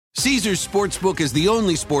Caesars Sportsbook is the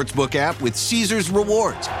only sportsbook app with Caesars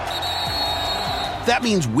Rewards. That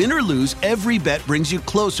means win or lose, every bet brings you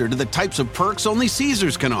closer to the types of perks only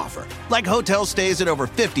Caesars can offer. Like hotel stays at over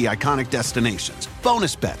 50 iconic destinations,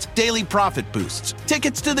 bonus bets, daily profit boosts,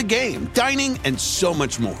 tickets to the game, dining, and so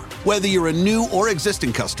much more. Whether you're a new or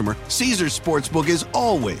existing customer, Caesars Sportsbook is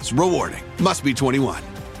always rewarding. Must be 21.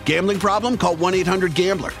 Gambling problem? Call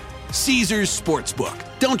 1-800-GAMBLER. Caesars Sportsbook.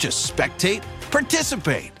 Don't just spectate,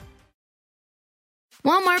 participate.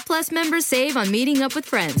 Walmart Plus members save on meeting up with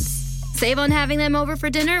friends. Save on having them over for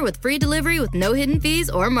dinner with free delivery with no hidden fees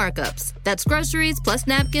or markups. That's groceries, plus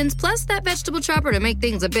napkins, plus that vegetable chopper to make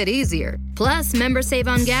things a bit easier. Plus, members save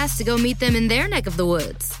on gas to go meet them in their neck of the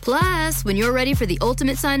woods. Plus, when you're ready for the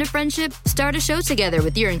ultimate sign of friendship, start a show together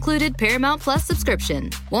with your included Paramount Plus subscription.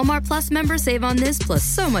 Walmart Plus members save on this plus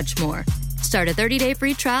so much more. Start a 30-day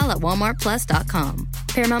free trial at walmartplus.com.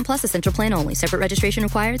 Paramount Plus Essential Plan only. Separate registration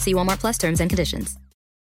required. See Walmart Plus terms and conditions.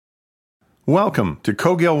 Welcome to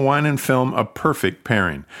Cogill Wine and Film, A Perfect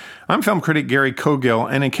Pairing. I'm film critic Gary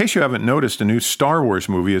Cogill, and in case you haven't noticed, a new Star Wars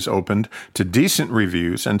movie has opened to decent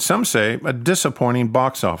reviews, and some say a disappointing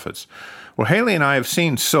box office. Well, Haley and I have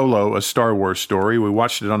seen Solo, A Star Wars Story. We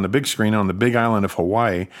watched it on the big screen on the big island of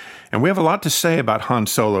Hawaii, and we have a lot to say about Han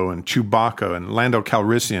Solo and Chewbacca and Lando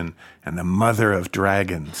Calrissian and the Mother of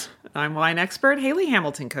Dragons. I'm wine expert Haley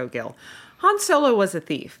Hamilton Cogill. Han Solo was a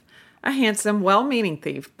thief. A handsome, well-meaning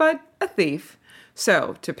thief, but a thief.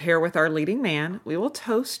 So, to pair with our leading man, we will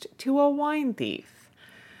toast to a wine thief.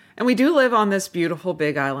 And we do live on this beautiful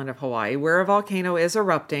big island of Hawaii, where a volcano is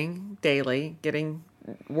erupting daily, getting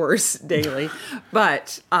worse daily.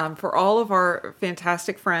 But for all of our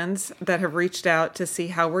fantastic friends that have reached out to see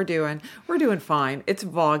how we're doing fine. It's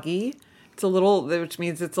foggy. It's a little, which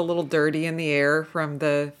means it's a little dirty in the air from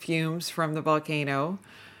the fumes from the volcano.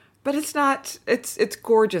 But it's not, it's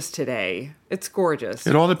gorgeous today. It's gorgeous.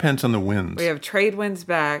 It all depends on the winds. We have trade winds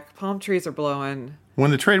back. Palm trees are blowing.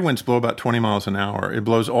 When the trade winds blow about 20 miles an hour, it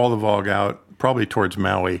blows all the fog out, probably towards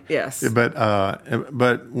Maui. Yes. But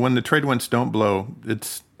when the trade winds don't blow,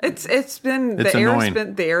 the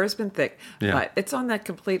air has been thick. Yeah. But it's on the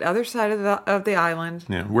complete other side of the island.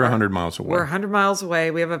 Yeah, we're 100 miles away. We're 100 miles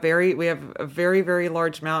away. We have a very, very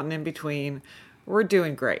large mountain in between. We're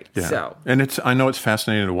doing great. Yeah. So, and I know it's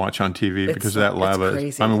fascinating to watch on TV because of that lava. It's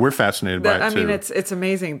crazy. I mean, we're fascinated by it too. I mean, it's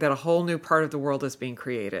amazing that a whole new part of the world is being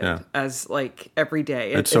created as like every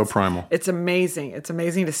day. It's so primal. It's amazing. It's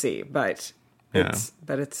amazing to see, but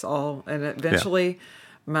it's all, and eventually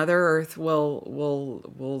Mother Earth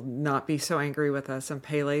will not be so angry with us, and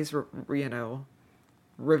Pele's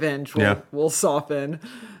revenge will soften,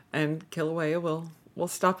 and Kilauea will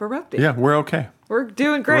stop erupting. Yeah, we're okay. We're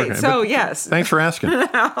doing great. So, yes. Thanks for asking.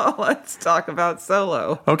 Now, let's talk about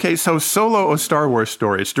Solo. Okay, so Solo, A Star Wars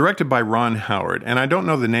Story. It's directed by Ron Howard. And I don't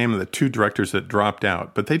know the name of the two directors that dropped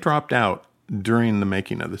out, but they dropped out during the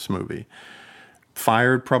making of this movie.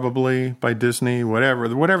 Fired probably by Disney,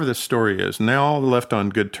 whatever the story is. And they all left on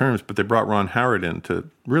good terms, but they brought Ron Howard in to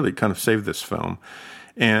really kind of save this film.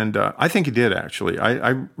 And I think he did, actually.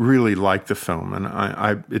 I really like the film,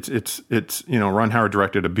 and it's Ron Howard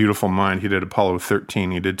directed A Beautiful Mind. He did Apollo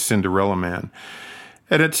 13. He did Cinderella Man,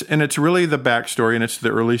 and it's really the backstory, and it's the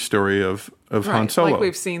early story of Han Solo. Like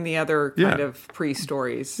we've seen the other kind of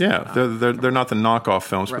pre-stories. Yeah, they're not the knockoff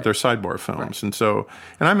films, but they're sidebar films, and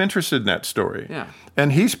I'm interested in that story. Yeah,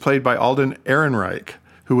 and he's played by Alden Ehrenreich,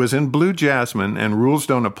 who was in Blue Jasmine and Rules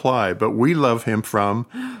Don't Apply, but we love him from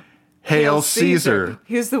Hail Caesar.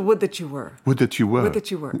 He was the would that you were. Would that you were. Would that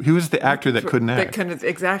you were. He was the actor that couldn't act.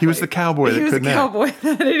 Exactly. He was the cowboy that couldn't act. He was the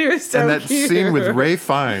cowboy. He was so And that cute. scene with Ray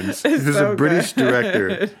Fiennes, who's so a British good.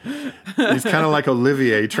 director. He's kind of like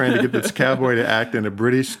Olivier trying to get this cowboy to act in a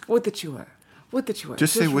British... Would that you were. Would that you were.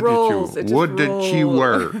 Just say would rolls. that you were. Would that you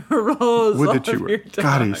were. Rolls Would that you were.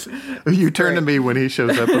 God, you turn to me when he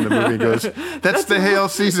shows up in the movie and goes, that's the Hail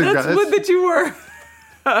Caesar guy. That's would that you were.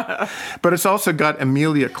 But it's also got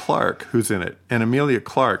Emilia Clarke who's in it, and Emilia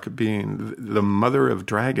Clarke being the mother of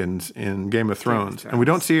dragons in Game of Thrones. And we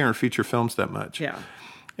don't see her in feature films that much. Yeah.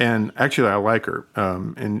 And actually, I like her.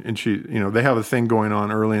 And she, they have a thing going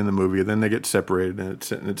on early in the movie, then they get separated,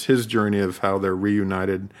 and it's his journey of how they're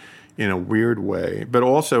reunited in a weird way, but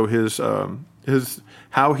also his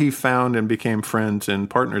how he found and became friends and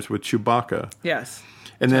partners with Chewbacca. Yes.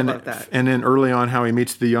 And then early on, how he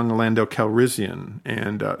meets the young Lando Calrissian.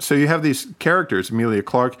 And so you have these characters, Emilia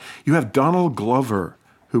Clarke. You have Donald Glover,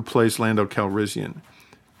 who plays Lando Calrissian.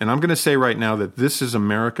 And I'm going to say right now that This Is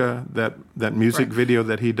America, that music video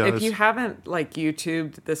that he does. If you haven't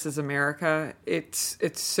YouTubed This Is America, it's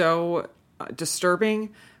so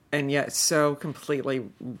disturbing, and yet so completely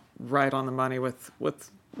right on the money with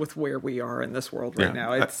where we are in this world right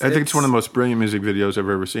now. I think it's one of the most brilliant music videos I've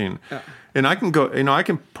ever seen. And I can go, I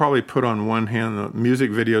can probably put on one hand the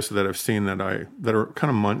music videos that I've seen that are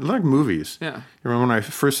kind of like movies. Yeah. You remember when I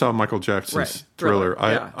first saw Michael Jackson's Thriller,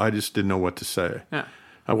 I just didn't know what to say. Yeah.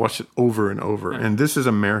 I watched it over and over. And This Is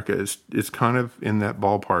America. It's kind of in that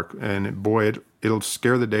ballpark. And boy, it'll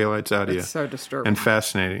scare the daylights out of you. It's so disturbing. And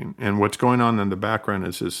fascinating. And what's going on in the background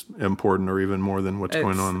is as important or even more than what's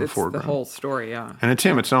going on in the foreground. It's the whole story, yeah. And it's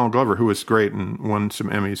him. It's Donald Glover, who was great and won some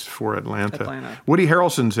Emmys for Atlanta. Woody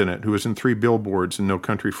Harrelson's in it, who was in 3 Billboards and No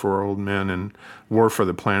Country for Old Men and War for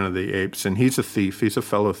the Planet of the Apes. And he's a thief. He's a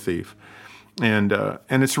fellow thief. And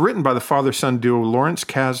it's written by the father-son duo Lawrence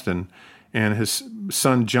Kasdan and his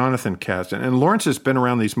son Jonathan Kasdan. And Lawrence has been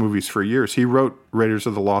around these movies for years. He wrote Raiders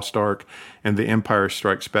of the Lost Ark and The Empire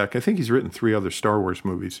Strikes Back. I think he's written 3 other Star Wars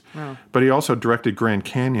movies. Wow. But he also directed Grand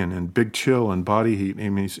Canyon and Big Chill and Body Heat. I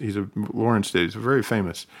mean, Lawrence did. He's very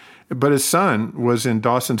famous. But his son was in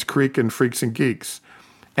Dawson's Creek and Freaks and Geeks.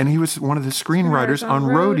 And he was one of the screenwriters on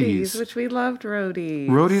Roadies. Which we loved Roadies.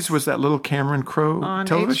 Roadies was that little Cameron Crowe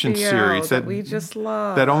television HBO series that we just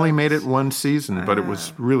loved. That only made it 1 season, but it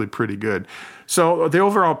was really pretty good. So the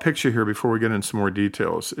overall picture here, before we get into some more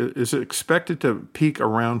details, is expected to peak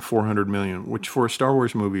around $400 million, which for Star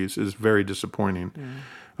Wars movies is very disappointing.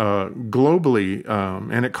 Globally,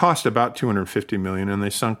 and it cost about $250 million, and they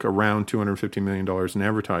sunk around $250 million in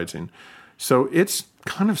advertising. So it's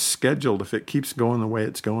kind of scheduled, if it keeps going the way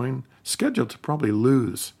it's going, scheduled to probably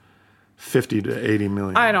lose 50 to 80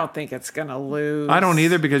 million. I don't think it's going to lose. I don't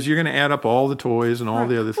either, because you're going to add up all the toys and all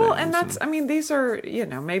the other things. Well, and that's, I mean, these are,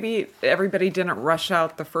 maybe everybody didn't rush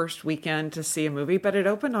out the first weekend to see a movie, but it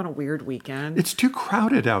opened on a weird weekend. It's too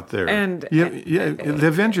crowded out there. And the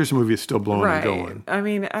Avengers movie is still blowing and going. I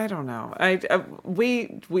mean, I don't know.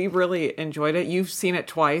 We really enjoyed it. You've seen it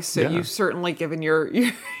twice, so you've certainly given your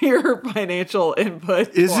financial input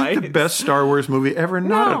Is twice. it the best Star Wars movie ever?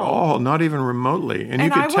 Not at all. Not even remotely. And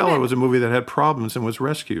you could tell it was a movie that had problems and was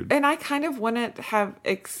rescued. And I kind of wouldn't have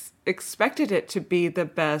expected it to be the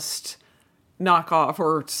best knockoff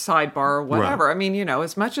or sidebar or whatever. Right. I mean,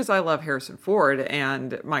 as much as I love Harrison Ford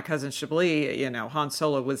and my cousin Chablis, Han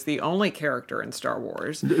Solo was the only character in Star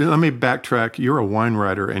Wars. Let me backtrack. You're a wine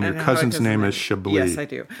writer, and your cousin's name is Chablis. Yes, I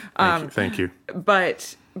do. Thank you.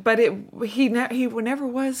 But he never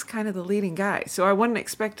was kind of the leading guy, so I wouldn't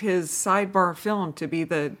expect his sidebar film to be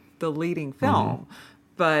the leading film.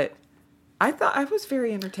 But I thought I was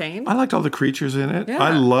very entertained. I liked all the creatures in it. Yeah. I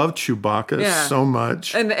loved Chewbacca so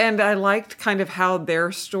much. And I liked kind of how their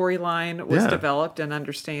storyline was developed and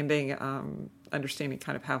understanding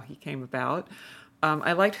kind of how he came about.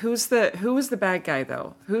 I liked who was the bad guy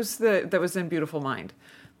though? That was in Beautiful Mind?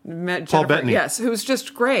 Paul Bettany. Yes, who's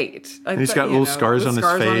just great. And he's got little scars on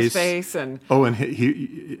his face. And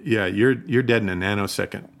you're dead in a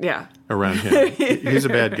nanosecond. Yeah. Around him. He's a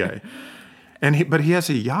bad guy. But he has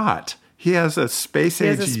a yacht. He has a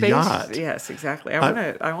space-age yacht. Yes, exactly.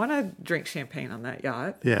 I want to drink champagne on that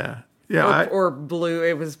yacht. Yeah. Or blue.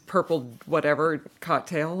 It was purple, whatever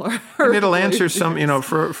cocktail. And it'll answer some,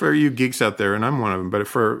 for you geeks out there, and I'm one of them. But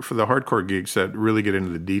for the hardcore geeks that really get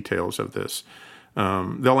into the details of this,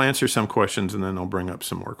 they'll answer some questions, and then they'll bring up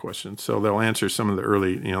some more questions. So they'll answer some of the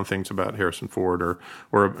early, things about Harrison Ford or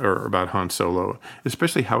about Han Solo,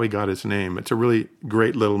 especially how he got his name. It's a really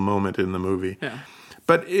great little moment in the movie. Yeah.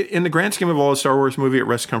 But in the grand scheme of all, a Star Wars movie, it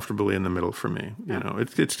rests comfortably in the middle for me.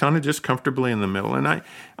 It's kind of just comfortably in the middle, and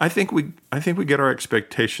I think we get our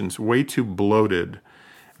expectations way too bloated,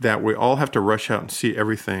 that we all have to rush out and see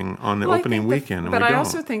everything on the opening weekend. But I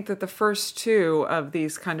also think that the first 2 of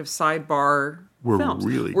these kind of sidebar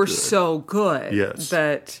films were so good. Yes.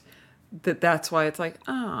 That's why it's like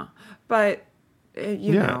but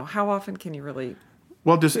how often can you really?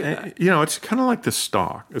 Well, it's kind of like the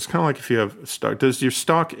stock. It's kind of like if you have stock. Does your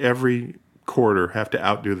stock every quarter have to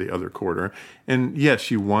outdo the other quarter? And yes,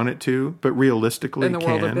 you want it to, but realistically, in the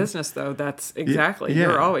world of business, though, that's exactly.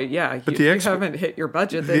 You're always But if you haven't hit your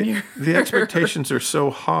budget, then the expectations are so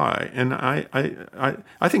high, and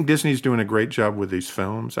I think Disney's doing a great job with these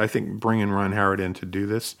films. I think bringing Ron Howard in to do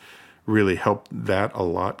this really helped that a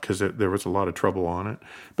lot, because there was a lot of trouble on it.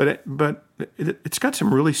 But it's got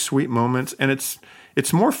some really sweet moments, and it's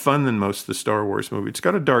more fun than most of the Star Wars movies. It's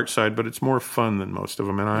got a dark side, but it's more fun than most of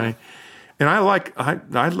them. And I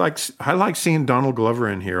like seeing Donald Glover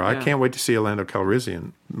in here. I can't wait to see a Lando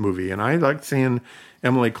Calrissian movie, and I like seeing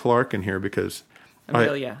Emily Clark in here because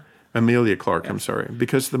Emilia Clarke. I'm sorry,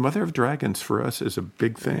 because the Mother of Dragons for us is a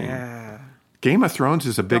big thing. Yeah. Game of Thrones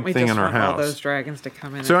is a big thing in our All house. those dragons to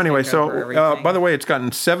come in. So and anyway, take over everything. by the way, it's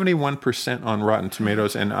gotten 71% on Rotten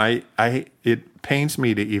Tomatoes, and it pains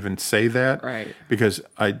me to even say that, Right. because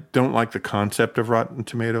I don't like the concept of Rotten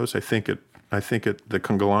Tomatoes. I think the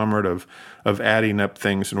conglomerate of adding up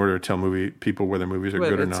things in order to tell people whether movies are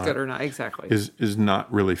Whether good or it's not. good or not, exactly. Is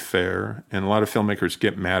not really fair, and a lot of filmmakers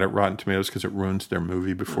get mad at Rotten Tomatoes because it ruins their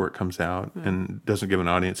movie before it comes out and doesn't give an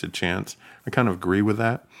audience a chance. I kind of agree with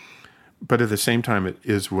that, but at the same time, it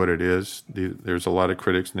is what it is. There's a lot of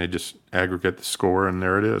critics, and they just aggregate the score, and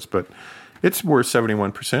there it is. But it's worth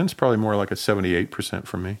 71%. It's probably more like a 78%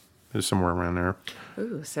 for me. It's somewhere around there.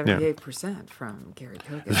 Ooh, 78% from Gary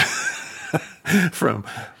Cogill. From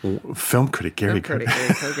film critic Gary Gary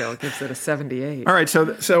Cogill gives it a 78. All right,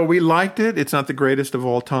 so we liked it. It's not the greatest of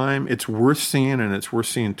all time. It's worth seeing, and it's worth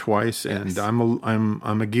seeing twice. Yes. And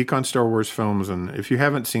I'm a geek on Star Wars films, and if you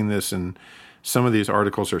haven't seen this and some of these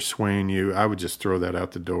articles are swaying you, I would just throw that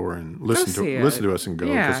out the door and listen to us and go,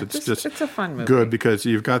 Yeah, because it's just it's a fun movie. good, because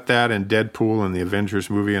you've got that and Deadpool and the Avengers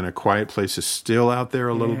movie, and A Quiet Place is still out there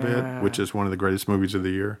a little bit, which is one of the greatest movies of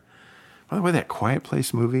the year. By the way, that Quiet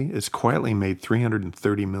Place movie is quietly made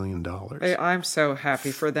 $330 million. I'm so happy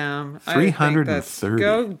for them. 330.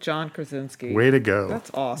 Go John Krasinski. Way to go. That's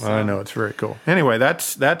awesome. I know, it's very cool. Anyway,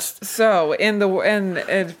 that's So and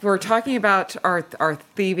we're talking about our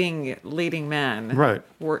thieving leading men, right.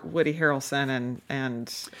 Woody Harrelson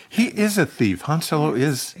and he is a thief. Han Solo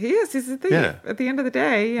is. he's a thief. Yeah. At the end of the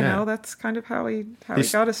day, you know, that's kind of how he got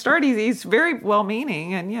his start. He's very well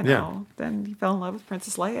meaning, and then he fell in love with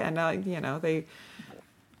Princess Leia, and they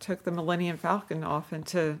took the Millennium Falcon off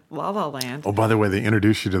into La La Land. Oh, by the way, they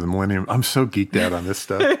introduced you to the Millennium. I'm so geeked out on this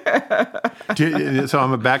stuff. So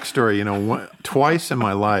I'm a backstory. Twice in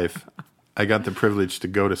my life, I got the privilege to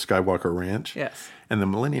go to Skywalker Ranch. Yes. And the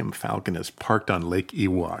Millennium Falcon is parked on Lake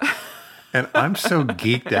Ewok. And I'm so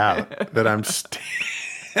geeked out that I'm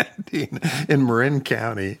standing in Marin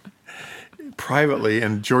County privately,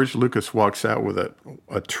 and George Lucas walks out with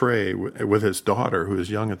a tray with his daughter, who was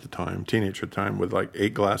young at the time, teenager at the time, with like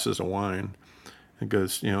 8 glasses of wine. And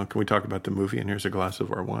goes, can we talk about the movie? And here's a glass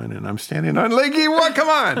of our wine. And I'm standing on Lake Ewok. Come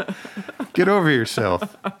on. Get over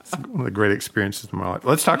yourself. It's one of the great experiences of my life.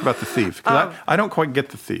 Let's talk about The Thief. Because I don't quite get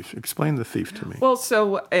The Thief. Explain The Thief to me. Well,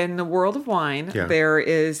 so in the world of wine, there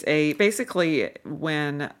is basically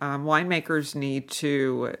when winemakers need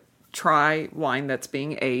to try wine that's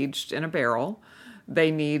being aged in a barrel, they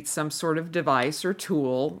need some sort of device or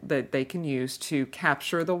tool that they can use to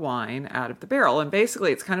capture the wine out of the barrel. And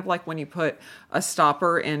basically, it's kind of like when you put a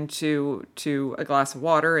stopper into a glass of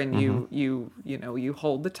water, and you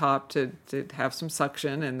hold the top to have some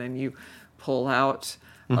suction, and then you pull out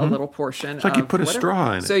a little portion. It's like you put a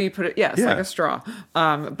straw in it. So you put it, like a straw.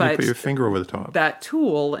 But you put your finger over the top. That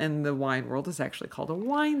tool in the wine world is actually called a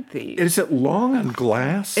wine thief. Is it long and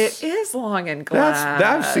glass? It is long and glass.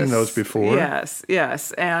 I've seen those before.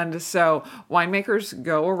 Yes. And so winemakers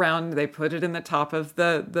go around, they put it in the top of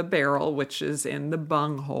the barrel, which is in the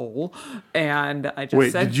bung hole. And I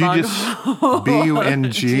just said did you bung just hole.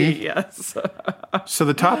 B-U-N-G? Yes. So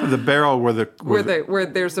the top of the barrel where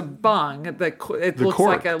there's a bung, it looks cork.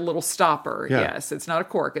 like a little stopper. Yeah. Yes, it's not a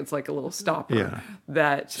cork; it's like a little stopper. Yeah.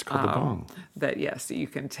 That called the bung. That you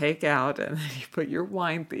can take out, and then you put your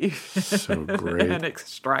wine thief So great. and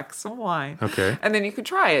extract some wine. Okay. And then you can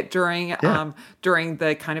try it during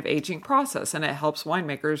the kind of aging process, and it helps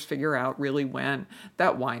winemakers figure out really when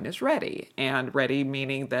that wine is ready. And ready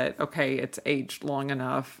meaning that it's aged long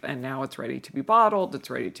enough, and now it's ready to be bottled, it's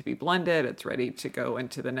ready to be blended, it's ready to go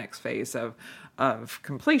into the next phase of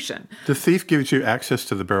completion. The thief gives you access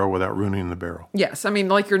to the barrel without ruining the barrel. Yes, I mean,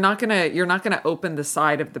 like you're not gonna open the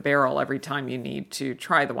side of the barrel every time you need to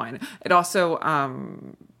try the wine. It also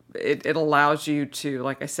it allows you to,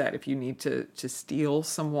 like I said, if you need to steal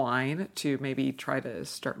some wine, to maybe try to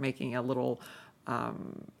start making a little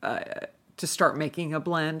to start making a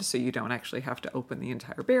blend, so you don't actually have to open the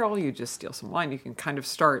entire barrel. You just steal some wine. You can kind of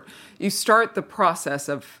start the process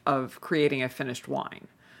of creating a finished wine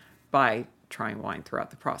by trying wine throughout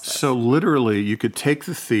the process. So literally, you could take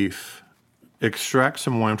the thief, extract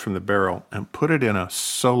some wine from the barrel, and put it in a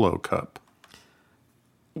Solo cup.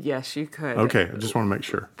 Yes, you could. Okay, I just want to make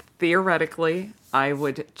sure. Theoretically, I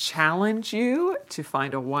would challenge you to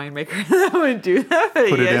find a winemaker that would do that.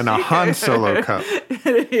 Put it in a Han Solo cup.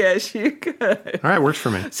 Yes, you could. All right, works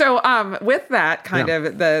for me. So with that kind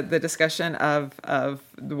of the discussion of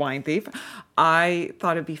the wine thief, I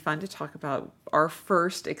thought it'd be fun to talk about our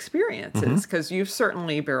first experiences, because you've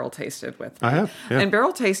certainly barrel tasted with me. I have, yeah. And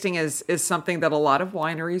barrel tasting is something that a lot of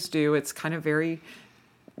wineries do. It's kind of very,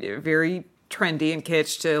 very trendy and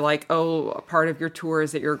kitsch to like, oh, a part of your tour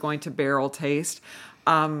is that you're going to barrel taste.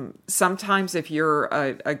 Sometimes if you're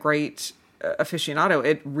a great aficionado,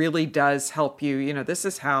 it really does help you. You know, this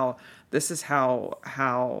is how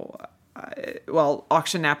well,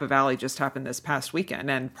 Auction Napa Valley just happened this past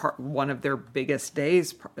weekend, and one of their biggest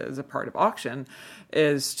days as a part of auction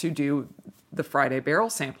is to do the Friday barrel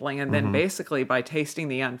sampling. And then basically by tasting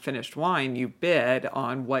the unfinished wine, you bid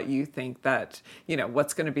on what you think that, you know,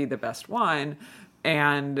 what's going to be the best wine.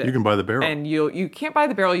 And you can buy the barrel. And you can't buy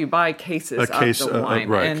the barrel, you buy cases of the wine.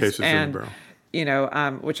 Right, cases in the barrel. You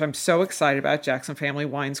know, which I'm so excited about. Jackson Family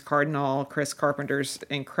Wines Cardinal, Chris Carpenter's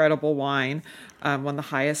incredible wine, won the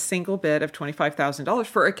highest single bid of $25,000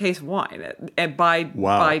 for a case of wine, and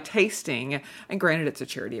by tasting. And granted, it's a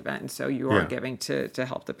charity event, and so you are giving to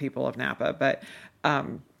help the people of Napa, but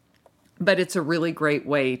it's a really great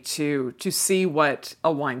way to see what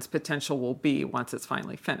a wine's potential will be once it's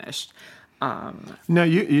finally finished. Now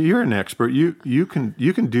you're an expert. You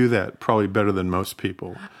can do that probably better than most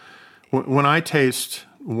people. When I taste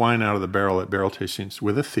wine out of the barrel at barrel tastings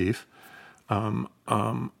with a thief,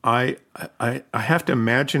 I have to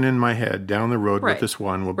imagine in my head down the road what this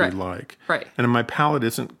wine will be like. Right. And my palate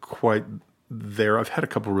isn't quite there. I've had a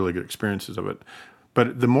couple really good experiences of it.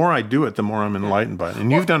 But the more I do it, the more I'm enlightened by it.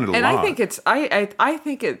 And you've done it a lot. And I think I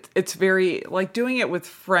think it's very, like, doing it with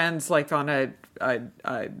friends, like on a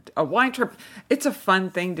wine trip. It's a fun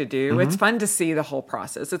thing to do. It's fun to see the whole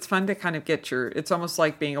process. It's fun to kind of get it's almost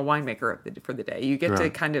like being a winemaker for the day. You get to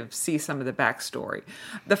kind of see some of the backstory.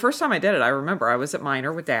 The first time I did it, I remember I was at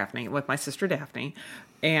Minor with my sister Daphne,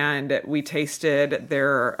 and we tasted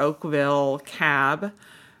their Oakville Cab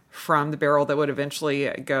from the barrel that would eventually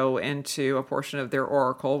go into a portion of their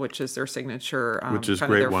Oracle, which is their signature, which is kind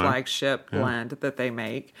great of their wine. Flagship blend that they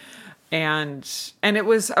make. And it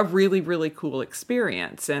was a really, really cool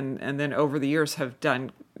experience. And then over the years have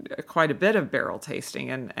done quite a bit of barrel tasting.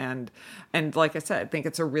 And like I said, I think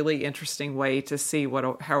it's a really interesting way to see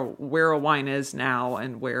where a wine is now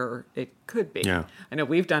and where it could be. Yeah. I know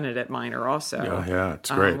we've done it at Minor also. Yeah,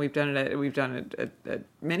 it's great. We've done it at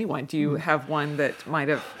many wine. Do you have one that might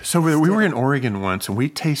have? So we were in Oregon once, and we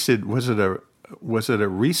tasted. Was it a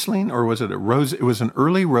Riesling or was it a rose? It was an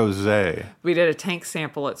early rosé. We did a tank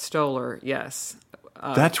sample at Stoller. Yes.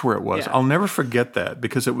 That's where it was. Yeah. I'll never forget that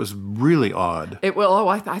because it was really odd. I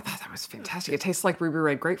thought that was fantastic. It tastes like ruby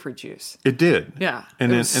red grapefruit juice. It did. Yeah.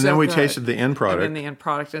 And then we tasted the end product. And then the end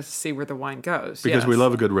product is to see where the wine goes. Because we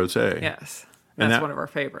love a good rosé. Yes. That's one of our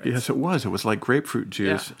favorites. Yes, it was. It was like grapefruit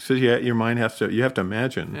juice. Yeah. So your mind you have to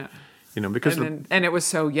imagine. Yeah. You know, because and it was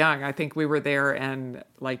so young. I think we were there in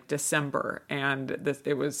like December, and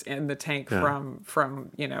it was in the tank from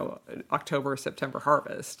October, September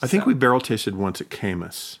harvest. I think we barrel tasted once at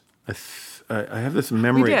Camus. I have this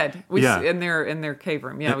memory. We did. In their cave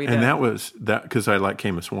room. Yeah, we did. And that was because I like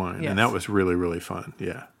Camus wine, and that was really, really fun.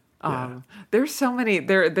 Yeah. There's so many.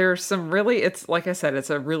 There's some really. It's like I said. It's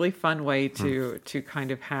a really fun way to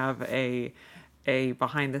kind of have a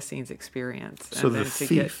behind the scenes experience, so and then the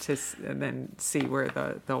thief. And then see where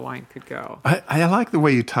the wine could go. I like the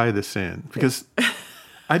way you tie this in because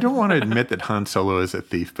I don't want to admit that Han Solo is a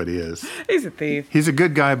thief, but he is. He's a thief. He's a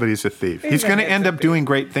good guy, but he's a thief. He's going to end up doing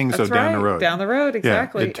great things down the road. Down the road,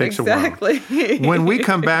 exactly. Yeah, it takes a while. When we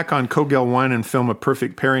come back on Cogill Wine and Film, A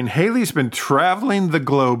Perfect Pairing, Haley's been traveling the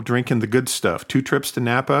globe drinking the good stuff. 2 trips to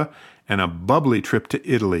Napa and a bubbly trip to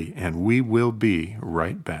Italy, and we will be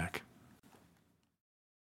right back.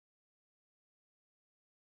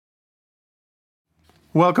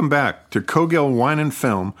 Welcome back to Cogill Wine and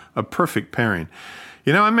Film, A Perfect Pairing.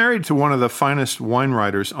 You know, I'm married to one of the finest wine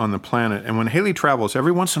writers on the planet, and when Haley travels,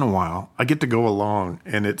 every once in a while, I get to go along,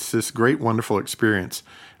 and it's this great, wonderful experience.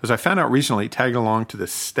 As I found out recently, tagged along to the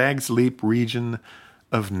Stag's Leap region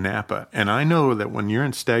of Napa. And I know that when you're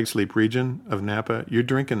in Stag's Leap region of Napa, you're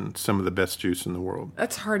drinking some of the best juice in the world.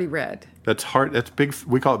 That's Hardy Red. That's big.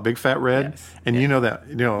 We call it Big Fat Red. Yes. And you know that.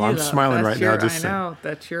 You know, I'm smiling right now. I know.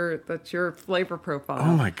 That's your flavor profile.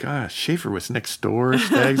 Oh my gosh, Schaefer was next door.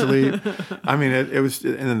 Stag's Leap. I mean, it was,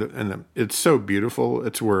 and it's so beautiful.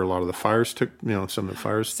 It's where a lot of the fires took. You know, some of the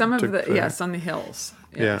fires. On the hills.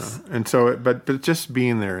 Yes. Yeah, and so, but just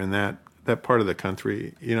being there in that part of the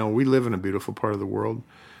country, you know, we live in a beautiful part of the world,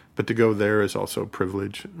 but to go there is also a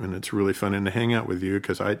privilege, and it's really fun. And to hang out with you,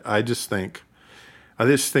 because I just think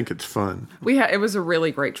it's fun. It was a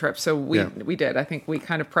really great trip. So we did. I think we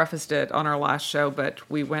kind of prefaced it on our last show, but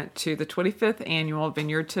we went to the 25th annual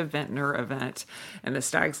Vineyard to Vintner event in the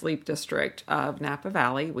Stag's Leap district of Napa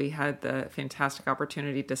Valley. We had the fantastic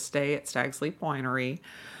opportunity to stay at Stag's Leap Winery.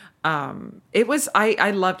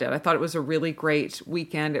 I loved it. I thought it was a really great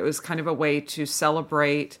weekend. It was kind of a way to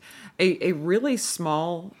celebrate a really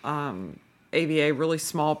small AVA, really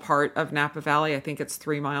small part of Napa Valley. I think it's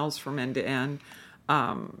 3 miles from end to end.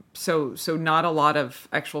 So not a lot of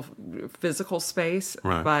actual physical space,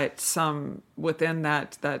 right. but some within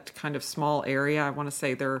that kind of small area. I want to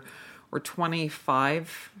say there were 20,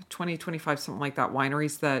 25, something like that,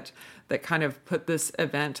 wineries that kind of put this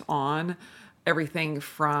event on. Everything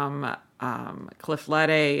from Cliff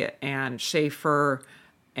Lede and Schaefer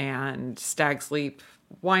and Stag's Leap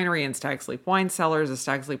Winery and Stag's Leap Wine Cellars. The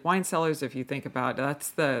Stag's Leap Wine Cellars, if you think about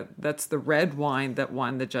it, that's the red wine that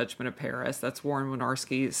won the Judgment of Paris. That's Warren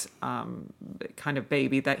Wynorski's kind of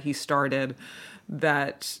baby that he started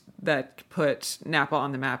that put Napa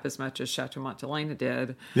on the map as much as Chateau Montelena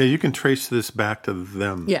did. Yeah, you can trace this back to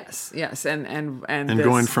them. Yes, and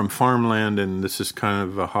going from farmland, and this is kind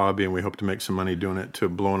of a hobby, and we hope to make some money doing it, to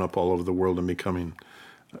blowing up all over the world and becoming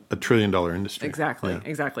a $1 trillion industry. Exactly, yeah.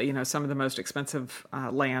 Exactly. You know, some of the most expensive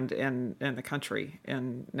land in the country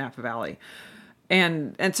in Napa Valley.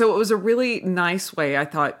 And so it was a really nice way, I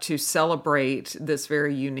thought, to celebrate this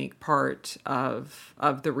very unique part of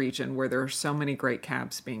the region where there are so many great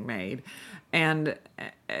cabs being made. And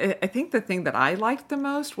I think the thing that I liked the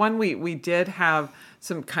most, one, we did have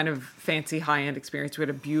some kind of fancy high-end experience. We had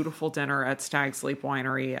a beautiful dinner at Stag's Leap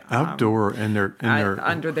Winery. Outdoor, and their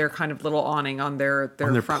under their kind of little awning on their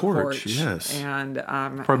front porch. Yes. And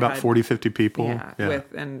probably about 40, 50 people. Yeah.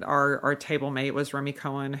 And our table mate was Remy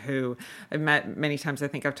Cohen, who I've met many times. I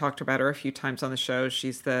think I've talked about her a few times on the show.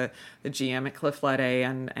 She's the GM at Cliff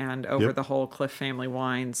Lede and over the whole Cliff family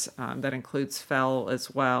wines. That includes Fell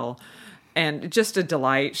as well. And just a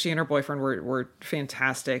delight. She and her boyfriend were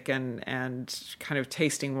fantastic and kind of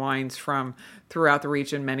tasting wines from throughout the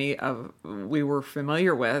region. Many of we were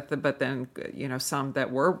familiar with, but then, you know, some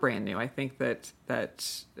that were brand new. I think that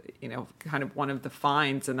you know, kind of one of the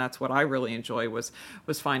finds, and that's what I really enjoy, was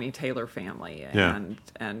finding Taylor Family and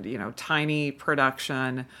you know, tiny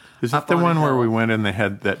production. Is that the one where we went and they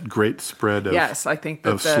had that great spread of I think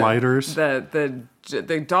that sliders?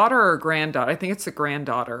 The daughter or granddaughter, I think it's the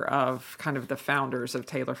granddaughter of kind of the founders of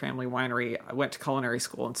Taylor Family Winery, went to culinary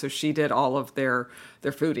school, and so she did all of their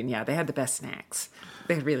food, and they had the best snacks.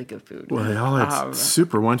 They had really good food. Well, they all had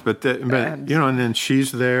super ones, but you know, and then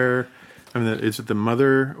she's there. I mean, is it the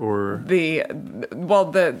mother or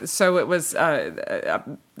so it was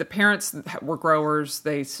the parents were growers.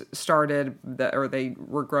 They started they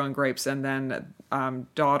were growing grapes, and then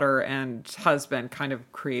daughter and husband kind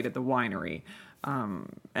of created the winery.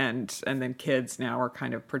 And then kids now are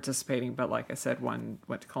kind of participating, but like I said, one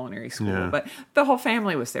went to culinary school, but the whole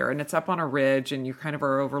family was there, and it's up on a ridge, and you kind of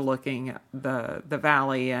are overlooking the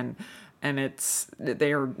valley, and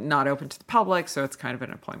they are not open to the public, so it's kind of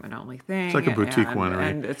an appointment only thing. It's like a boutique winery,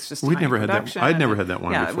 and it's just we'd never had that. I'd never had that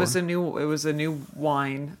wine before. It was a new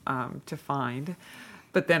wine to find.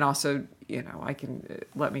 But then also, you know,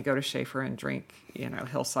 let me go to Schaefer and drink, you know,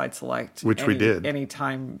 Hillside Select, which we did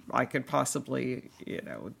anytime I could possibly, you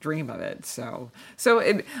know, dream of it. So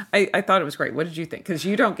I thought it was great. What did you think? Because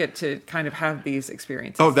you don't get to kind of have these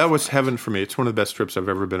experiences. Oh, that was heaven for me. It's one of the best trips I've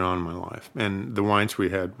ever been on in my life, and the wines we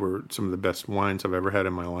had were some of the best wines I've ever had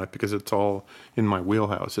in my life because it's all in my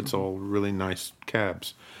wheelhouse. It's all really nice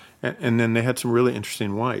cabs. And then they had some really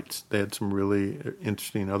interesting whites. They had some really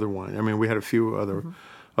interesting other wine. I mean, we had a few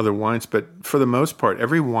other wines, but for the most part,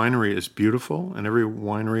 every winery is beautiful, and every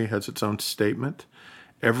winery has its own statement.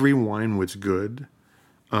 Every wine was good.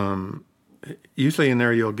 Usually in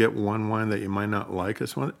there, you'll get one wine that you might not like.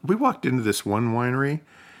 We walked into this one winery,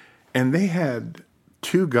 and they had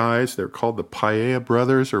two guys. They're called the Paella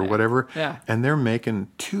Brothers or whatever, and they're making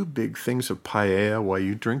two big things of paella while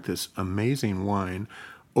you drink this amazing wine,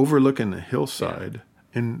 overlooking the hillside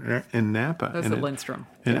in Napa. That's at Lindstrom.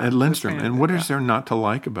 At Lindstrom. And what is there not to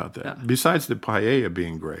like about that? Yeah. Besides the paella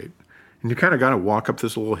being great. And you kind of got to walk up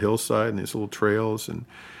this little hillside and these little trails.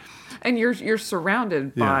 And you're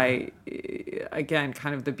surrounded by, again,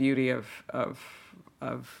 kind of the beauty of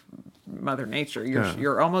Mother Nature.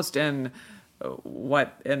 You're almost in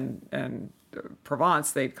what in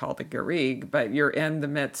Provence they'd call the garrigue, but you're in the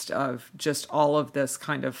midst of just all of this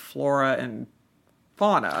kind of flora and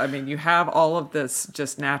fauna. I mean, you have all of this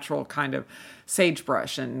just natural kind of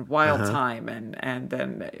sagebrush and wild thyme and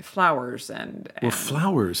then flowers and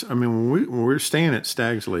flowers. I mean, when we're staying at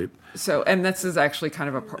Stag's Leap. So, and this is actually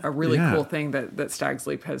kind of a really cool thing that Stag's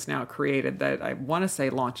Leap has now created that I want to say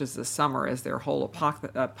launches this summer as their whole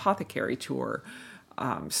apothecary tour.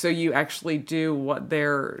 So you actually do what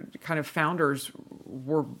their kind of founders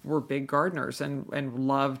were big gardeners and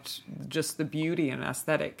loved just the beauty and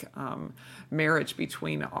aesthetic marriage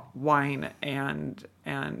between wine and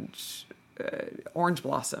orange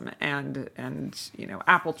blossom and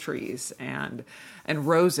apple trees and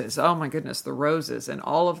roses. Oh my goodness, the roses and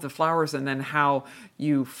all of the flowers, and then how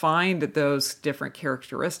you find those different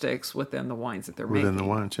characteristics within the wines that they're making. Within the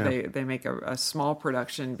wines, yeah. They make a small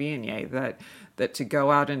production Viognier that to go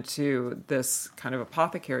out into this kind of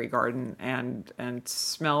apothecary garden and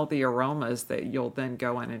smell the aromas that you'll then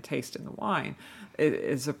go in and taste in the wine, it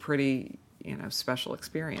is a pretty special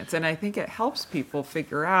experience. And I think it helps people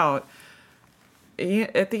figure out,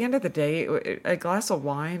 at the end of the day, a glass of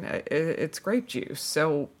wine, it's grape juice.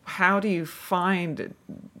 So how do you find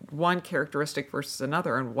one characteristic versus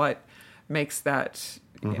another, and what makes that,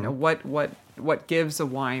 what gives a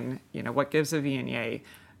wine, what gives a Viognier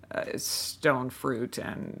stone fruit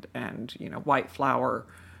and white flower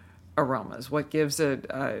aromas? What gives a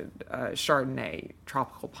Chardonnay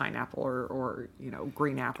tropical pineapple or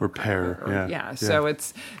green apple or pear? Yeah. So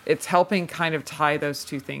it's helping kind of tie those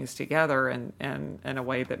two things together and in a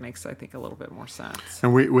way that makes, I think, a little bit more sense.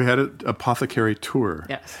 And we had an apothecary tour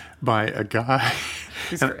by a guy,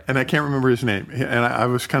 and I can't remember his name, and I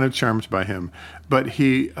was kind of charmed by him, but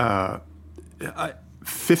he.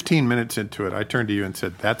 15 minutes into it, I turned to you and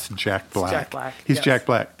said, "That's Jack Black." Jack Black. He's Jack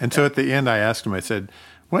Black. And so at the end, I asked him. I said,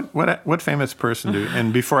 "What famous person do?"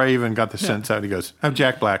 And before I even got the sentence out, he goes, "I'm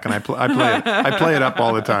Jack Black, and I play it up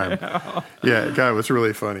all the time." Yeah, God, it was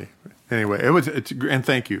really funny. Anyway, and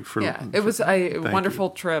thank you for. Yeah, it was a wonderful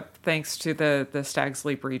trip. Thanks to the Stag's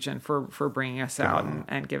Leap region for bringing us out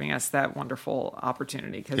and giving us that wonderful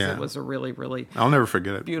opportunity, because it was a really, really, I'll never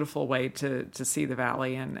forget it, beautiful way to see the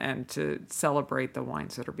valley and to celebrate the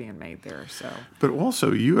wines that are being made there. So, but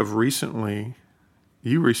also you recently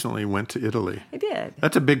went to Italy. I did.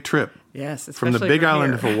 That's a big trip. Yes, from the big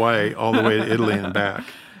island of Hawaii all the way to Italy and back.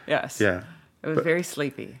 Yes. Yeah. It was very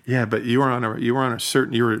sleepy. Yeah, but you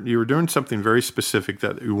were doing something very specific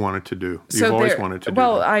that you wanted to do. You've always wanted to do.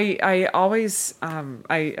 Well, I always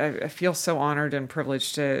I feel so honored and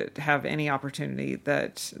privileged to have any opportunity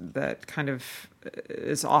that kind of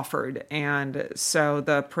is offered. And so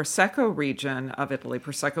the Prosecco region of Italy,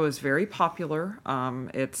 Prosecco is very popular.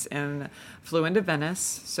 It's flew into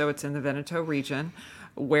Venice, so it's in the Veneto region,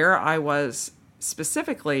 where I was.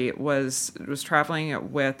 Specifically was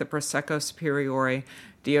traveling with the Prosecco Superiore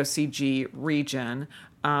DOCG region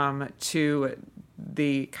to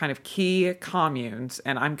the kind of key communes,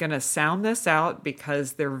 and I'm going to sound this out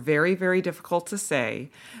because they're very, very difficult to say.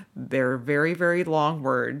 They're very, very long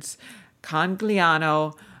words.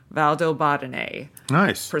 Congliano Valdobbiadene.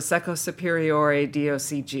 Nice. Prosecco Superiore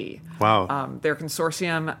DOCG. Wow. Their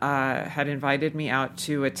consortium had invited me out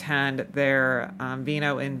to attend their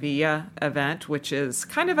Vino in Via event, which is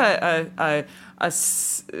kind of a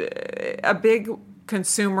big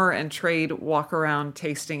consumer and trade walk-around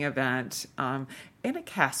tasting event in a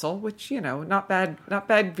castle, which, not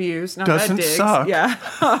bad views, not Doesn't bad digs. Suck. Yeah.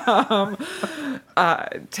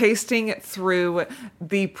 Tasting through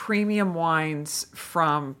the premium wines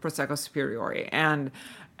from Prosecco Superiore. And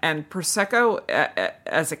Prosecco,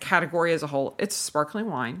 as a category as a whole, it's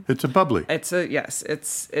sparkling wine. It's a bubbly.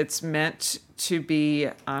 It's meant to be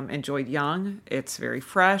enjoyed young. It's very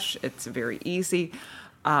fresh. It's very easy.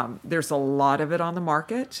 There's a lot of it on the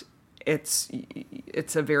market. It's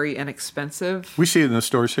a very inexpensive. We see it in the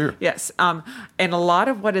stores here. Yes. And a lot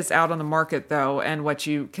of what is out on the market, though, and what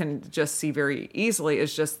you can just see very easily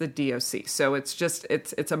is just the DOC. So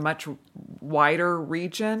it's a much wider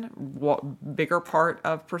region, bigger part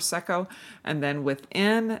of Prosecco. And then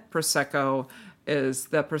within Prosecco is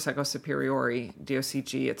the Prosecco Superiore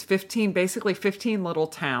DOCG. It's 15 little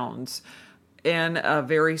towns in a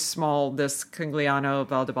very small, this Congliano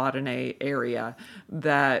Valdobbiadene area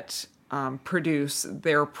that produce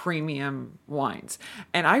their premium wines.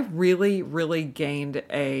 And I really, really gained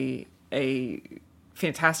a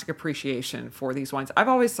fantastic appreciation for these wines. I've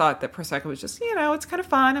always thought that Prosecco was just, it's kind of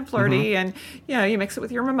fun and flirty, and, you mix it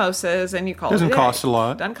with your mimosas and you call it. Doesn't cost a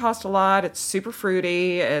lot. Doesn't cost a lot. It's super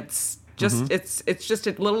fruity. It's just it's just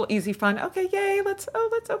a little easy fun. Okay, yay, let's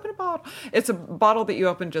open a bottle. It's a bottle that you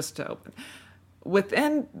open just to open.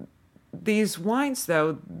 Within these wines,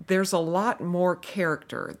 though, there's a lot more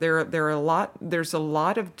character. There's a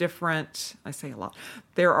lot of different. I say a lot.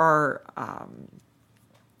 There are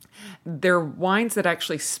They're wines that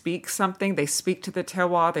actually speak something. They speak to the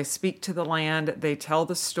terroir. They speak to the land. They tell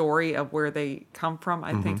the story of where they come from.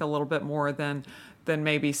 I think a little bit more than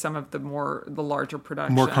maybe some of the larger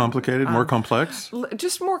production. More complicated, more complex?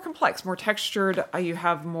 Just more complex, more textured. You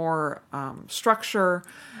have more structure.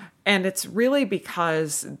 And it's really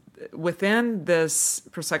because within this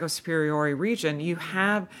Prosecco Superiore region, you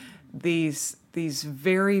have these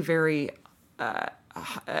very, very a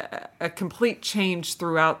complete change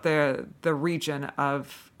throughout the region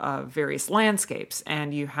of various landscapes,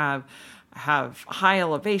 and you have high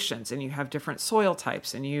elevations, and you have different soil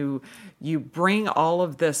types, and you bring all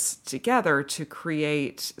of this together to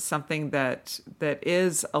create something that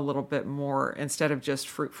is a little bit more, instead of just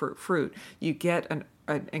fruit. You get an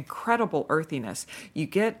incredible earthiness. You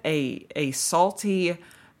get a salty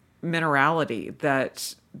minerality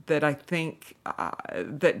that I think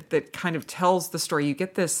that kind of tells the story. You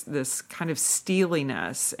get this kind of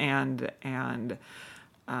steeliness and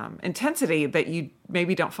intensity that you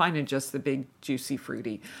maybe don't find in just the big, juicy,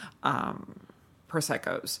 fruity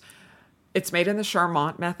Proseccos. It's made in the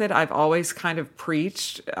Charmant method. I've always kind of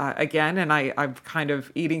preached, again, and I'm kind of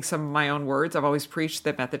eating some of my own words. I've always preached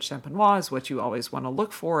that method champenois is what you always want to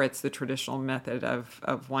look for. It's the traditional method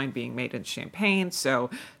of wine being made in Champagne. So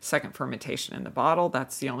second fermentation in the bottle,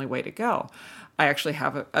 that's the only way to go. I actually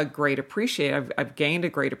have a great appreciation. I've gained a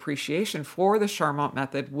great appreciation for the Charmant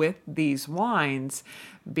method with these wines,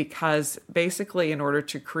 because basically in order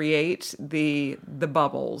to create the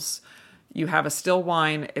bubbles, you have a still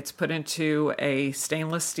wine, it's put into a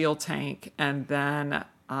stainless steel tank, and then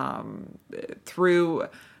through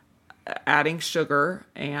adding sugar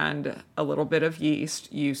and a little bit of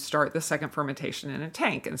yeast, you start the second fermentation in a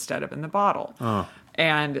tank instead of in the bottle. Oh.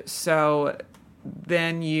 And so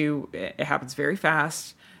then it happens very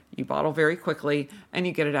fast. You bottle very quickly, and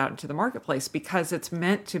you get it out into the marketplace, because it's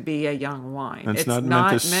meant to be a young wine. It's not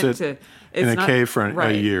meant to sit in a cave for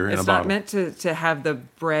a year in a bottle. It's not meant to have the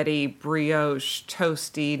bready, brioche,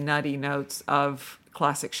 toasty, nutty notes of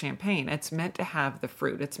classic champagne. It's meant to have the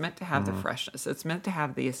fruit. It's meant to have the freshness. It's meant to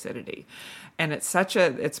have the acidity. And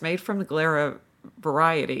it's made from the Glera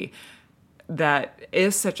variety that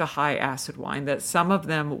is such a high acid wine that some of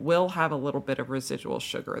them will have a little bit of residual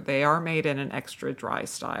sugar. They are made in an extra dry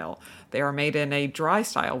style. They are made in a dry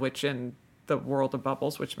style, which in the world of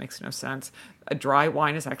bubbles, which makes no sense, a dry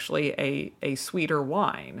wine is actually a sweeter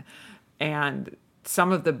wine. And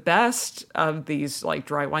some of the best of these like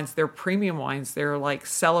dry wines, they're premium wines. They're like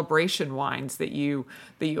celebration wines that you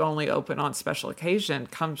only open on special occasion,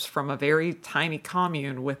 comes from a very tiny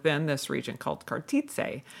commune within this region called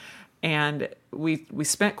Cartizze. And we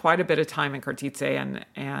spent quite a bit of time in Cartizze,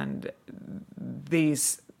 and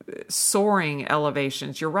these soaring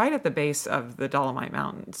elevations. You're right at the base of the Dolomite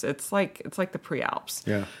Mountains. It's like the Prealps.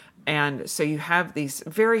 Yeah. And so you have these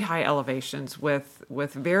very high elevations with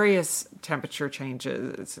various temperature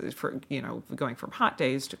changes, for going from hot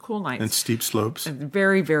days to cool nights, and steep slopes, and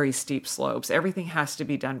very, very steep slopes. Everything has to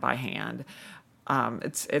be done by hand.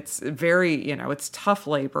 It's very it's tough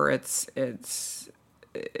labor. It's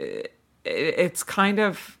kind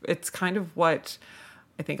of what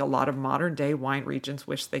I think a lot of modern day wine regions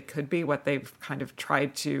wish they could be, what they've kind of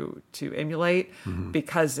tried to emulate,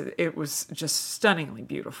 because it was just stunningly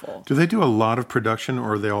beautiful. Do they do a lot of production,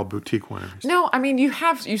 or are they all boutique wineries? No, I mean you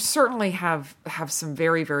certainly have some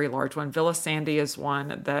very, very large one. Villa Sandy is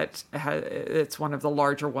one that it's one of the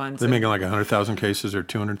larger ones. They make like 100,000 cases or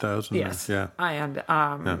 200,000. Yes, yeah,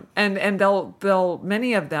 and they'll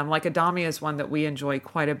many of them, like Adami is one that we enjoy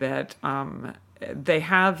quite a bit. They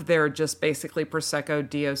have their just basically Prosecco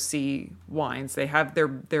DOC wines. They have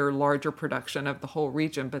their larger production of the whole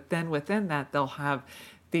region, but then within that they'll have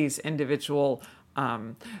these individual.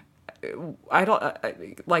 Like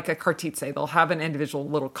a Cartizze, they'll have an individual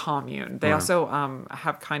little commune. They also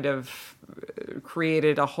have kind of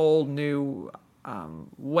created a whole new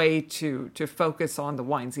way to focus on the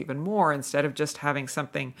wines even more, instead of just having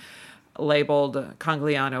something labeled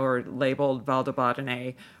Congliano or labeled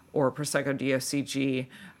Valdobbiadene or Prosecco DOCG,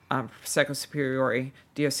 Prosecco Superiore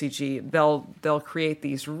DOCG. They'll create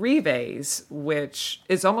these rivets, which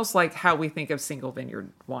is almost like how we think of single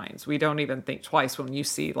vineyard wines. We don't even think twice when you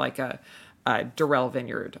see like a Durell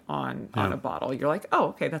vineyard on a bottle. You're like, oh,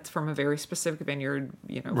 okay, that's from a very specific vineyard,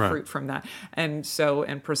 fruit from that. And so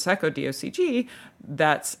in Prosecco DOCG,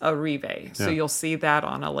 that's a rivet. So you'll see that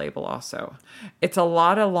on a label also. It's a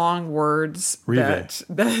lot of long words. That's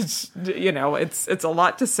it's a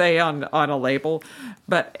lot to say on a label,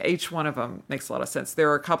 but each one of them makes a lot of sense. There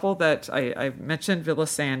are a couple that I mentioned, Villa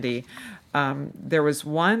Sandy. There was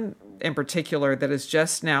one in particular that is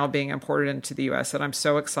just now being imported into the U.S. that I'm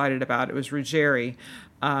so excited about. It was Ruggieri.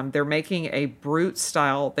 They're making a brut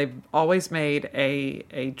style. They've always made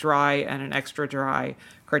a dry and an extra dry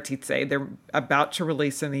Cartizze. They're about to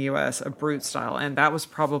release in the U.S. a brut style, and that was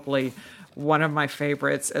probably one of my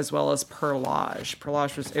favorites, as well as Perlage.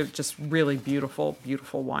 Perlage was just really beautiful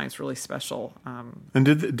wines, really special. And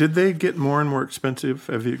did they get more and more expensive?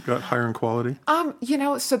 Have you got higher in quality?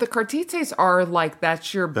 So the Cartizzes are like,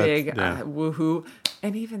 that's your big yeah. woohoo.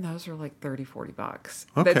 And even those are like $30-$40.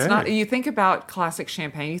 Okay. That's not, you think about classic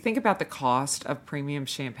champagne, you think about the cost of premium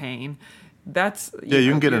champagne. That's you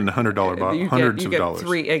can get in $100 bottle, hundreds of dollars.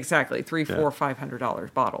 $3, $400,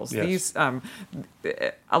 $500 bottles. Yes. These,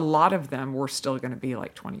 a lot of them were still going to be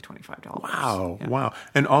like $20-$25. Wow, Yeah. wow!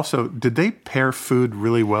 And also, did they pair food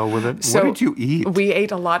really well with it? So what did you eat? We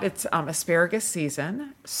ate a lot. It's asparagus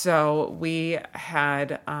season, so we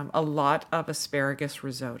had a lot of asparagus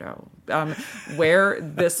risotto. Where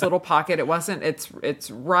this little pocket,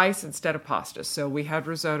 it's rice instead of pasta. So we had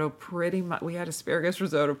risotto pretty much. We had asparagus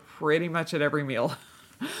risotto pretty much at every meal,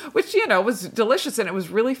 which was delicious, and it was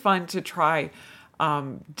really fun to try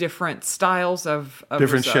different styles of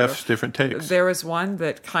different risotto. chefs, different takes. There was one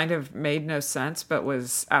that kind of made no sense, but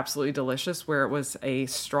was absolutely delicious, where it was a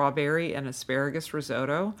strawberry and asparagus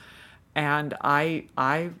risotto, and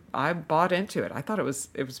I bought into it. I thought it was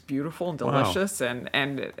beautiful and delicious, Wow.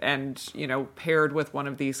 and paired with one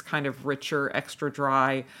of these kind of richer, extra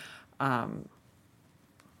dry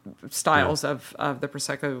styles of the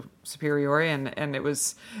Prosecco Superiore, and it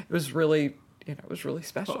was really. It was really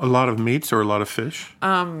special. A lot of meats or a lot of fish?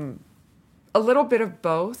 A little bit of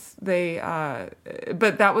both. But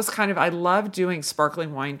that was kind of, I love doing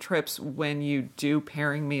sparkling wine trips when you do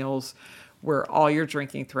pairing meals where all you're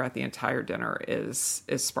drinking throughout the entire dinner is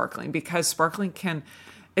sparkling, because sparkling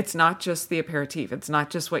it's not just the aperitif. It's not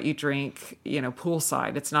just what you drink,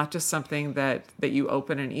 poolside. It's not just something that you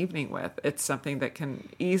open an evening with. It's something that can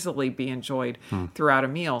easily be enjoyed throughout a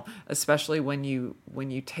meal, especially when you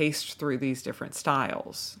taste through these different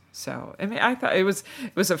styles. So, I mean, I thought it was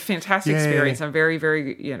a fantastic experience. I'm very,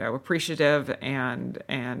 very, appreciative and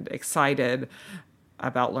excited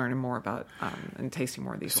about learning more about and tasting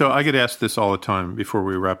more of these. So wines. I get asked this all the time before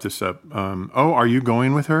we wrap this up. Are you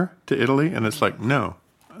going with her to Italy? And it's like, no.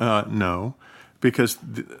 No, because,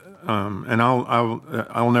 and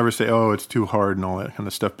I'll never say, oh, it's too hard and all that kind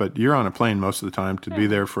of stuff. But you're on a plane most of the time to be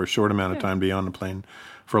there for a short amount of time, be on the plane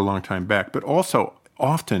for a long time back. But also,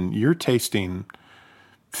 often you're tasting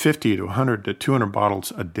 50 to 100 to 200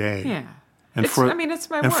 bottles a day. Yeah, and it's my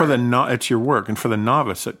work. It's your work, and for the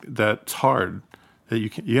novice, that's hard.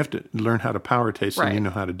 You have to learn how to power taste, and you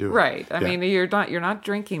know how to do it. Right. I mean, you're not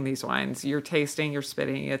drinking these wines. You're tasting, you're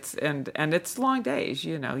spitting. It's long days.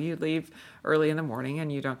 You leave early in the morning and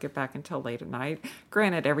you don't get back until late at night.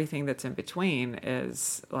 Granted, everything that's in between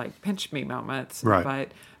is like pinch me moments. Right.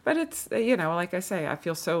 But it's like I say, I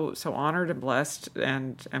feel so honored and blessed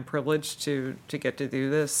and privileged to get to do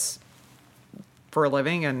this for a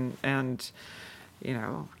living and.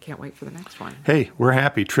 Can't wait for the next one. Hey, we're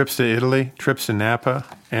happy. Trips to Italy, trips to Napa,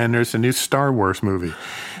 and there's a new Star Wars movie.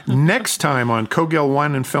 Next time on Cogill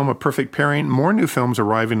Wine and Film, A Perfect Pairing, more new films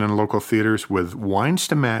arriving in local theaters with wines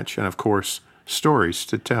to match and, of course, stories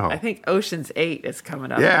to tell. I think Ocean's 8 is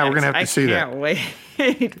coming up. Yeah, next. we're going to have to see that. I can't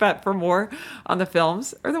wait. But for more on the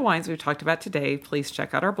films or the wines we've talked about today, please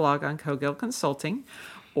check out our blog on Cogill Consulting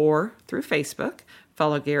or through Facebook.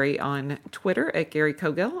 Follow Gary on Twitter at Gary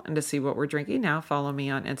Cogill. And to see what we're drinking now, follow me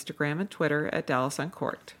on Instagram and Twitter at Dallas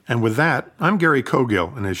Uncorked. And with that, I'm Gary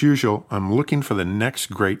Cogill. And as usual, I'm looking for the next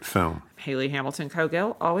great film. Haley Hamilton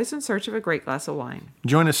Cogill, always in search of a great glass of wine.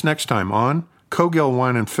 Join us next time on Cogill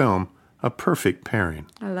Wine and Film, A Perfect Pairing.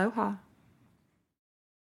 Aloha.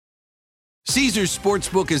 Caesars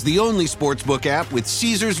Sportsbook is the only sportsbook app with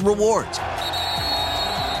Caesars Rewards.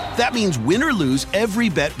 That means win or lose, every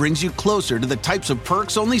bet brings you closer to the types of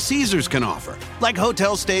perks only Caesars can offer. Like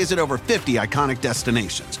hotel stays at over 50 iconic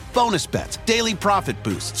destinations, bonus bets, daily profit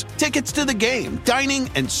boosts, tickets to the game, dining,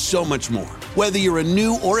 and so much more. Whether you're a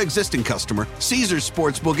new or existing customer, Caesars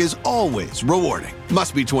Sportsbook is always rewarding.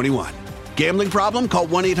 Must be 21. Gambling problem? Call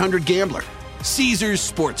 1-800-GAMBLER.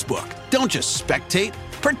 Caesars Sportsbook. Don't just spectate,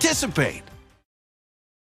 participate.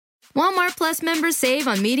 Walmart Plus members save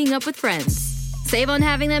on meeting up with friends. Save on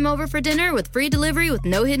having them over for dinner with free delivery with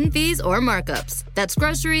no hidden fees or markups. That's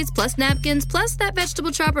groceries plus napkins plus that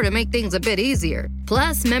vegetable chopper to make things a bit easier.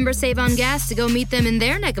 Plus, members save on gas to go meet them in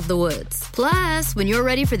their neck of the woods. Plus, when you're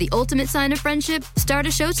ready for the ultimate sign of friendship, start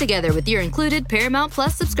a show together with your included Paramount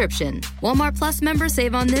Plus subscription. Walmart Plus members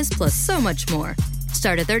save on this plus so much more.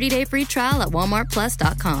 Start a 30-day free trial at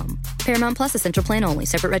walmartplus.com. Paramount Plus Essential Plan only.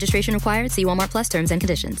 Separate registration required. See Walmart Plus terms and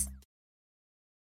conditions.